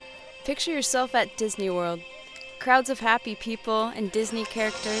Picture yourself at Disney World. Crowds of happy people and Disney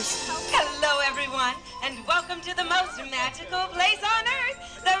characters. Hello, everyone, and welcome to the most magical place on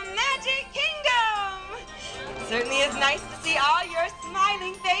earth, the Magic Kingdom. It certainly is nice to see all your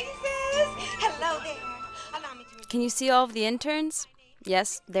smiling faces. Hello there. Allow me to... Can you see all of the interns?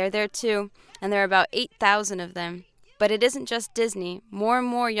 Yes, they're there too, and there are about 8,000 of them. But it isn't just Disney. More and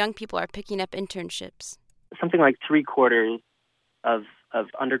more young people are picking up internships. Something like 3/4 of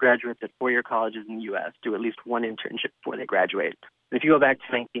undergraduates at four-year colleges in the U.S. do at least one internship before they graduate. And if you go back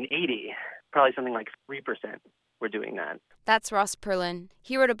to 1980, probably something like 3% were doing that. That's Ross Perlin.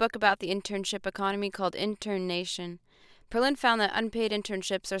 He wrote a book about the internship economy called Intern Nation. Perlin found that unpaid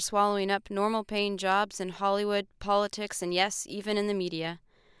internships are swallowing up normal-paying jobs in Hollywood, politics, and yes, even in the media.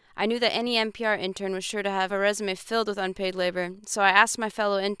 I knew that any NPR intern was sure to have a resume filled with unpaid labor, so I asked my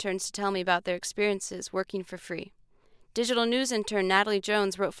fellow interns to tell me about their experiences working for free. Digital news intern Natalie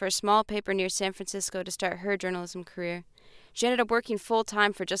Jones wrote for a small paper near San Francisco to start her journalism career. She ended up working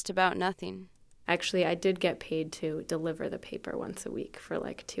full-time for just about nothing. Actually, I did get paid to deliver the paper once a week for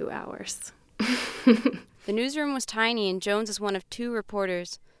like 2 hours. The newsroom was tiny, and Jones was one of 2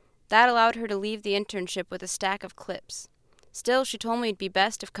 reporters. That allowed her to leave the internship with a stack of clips. Still, she told me it'd be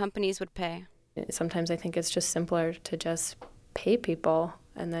best if companies would pay. Sometimes I think it's just simpler to just pay people,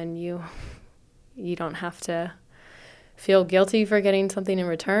 and then you don't have to feel guilty for getting something in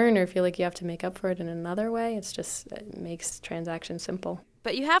return or feel like you have to make up for it in another way. It makes transactions simple.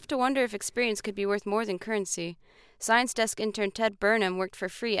 But you have to wonder if experience could be worth more than currency. Science desk intern Ted Burnham worked for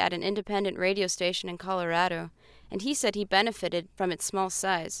free at an independent radio station in Colorado, and he said he benefited from its small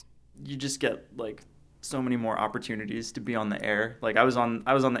size. You just get, so many more opportunities to be on the air. I was on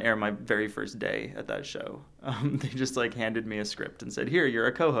the air my very first day at that show. They just handed me a script and said, "Here, you're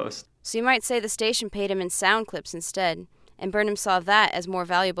a co-host." So you might say the station paid him in sound clips instead, and Burnham saw that as more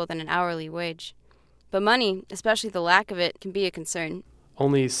valuable than an hourly wage. But money, especially the lack of it, can be a concern.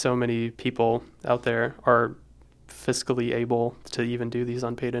 Only so many people out there are fiscally able to even do these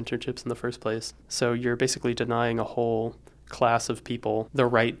unpaid internships in the first place. So you're basically denying a whole class of people the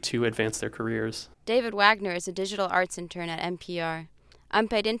right to advance their careers. David Wagner is a digital arts intern at NPR.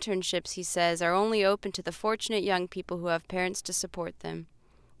 Unpaid internships, he says, are only open to the fortunate young people who have parents to support them.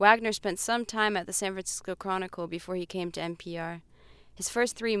 Wagner spent some time at the San Francisco Chronicle before he came to NPR. His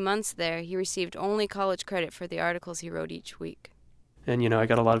first 3 months there, he received only college credit for the articles he wrote each week. And, I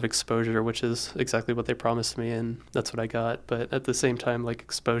got a lot of exposure, which is exactly what they promised me, and that's what I got. But at the same time,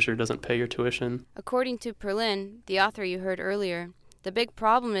 exposure doesn't pay your tuition. According to Perlin, the author you heard earlier, the big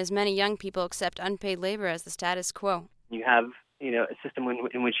problem is many young people accept unpaid labor as the status quo. You have, a system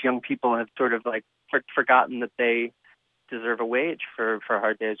in which young people have sort of forgotten that they deserve a wage for a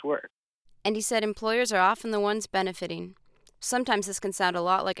hard day's work. And he said employers are often the ones benefiting. Sometimes this can sound a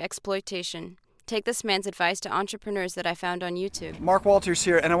lot like exploitation. Take this man's advice to entrepreneurs that I found on YouTube. Mark Walters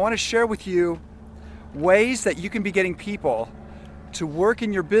here, and I want to share with you ways that you can be getting people to work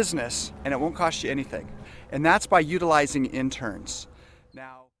in your business and it won't cost you anything. And that's by utilizing interns.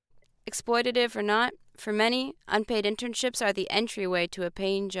 Now, exploitative or not, for many, unpaid internships are the entryway to a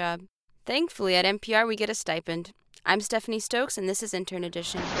paying job. Thankfully, at NPR we get a stipend. I'm Stephannie Stokes, and this is Intern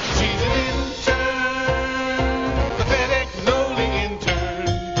Edition. She's an intern.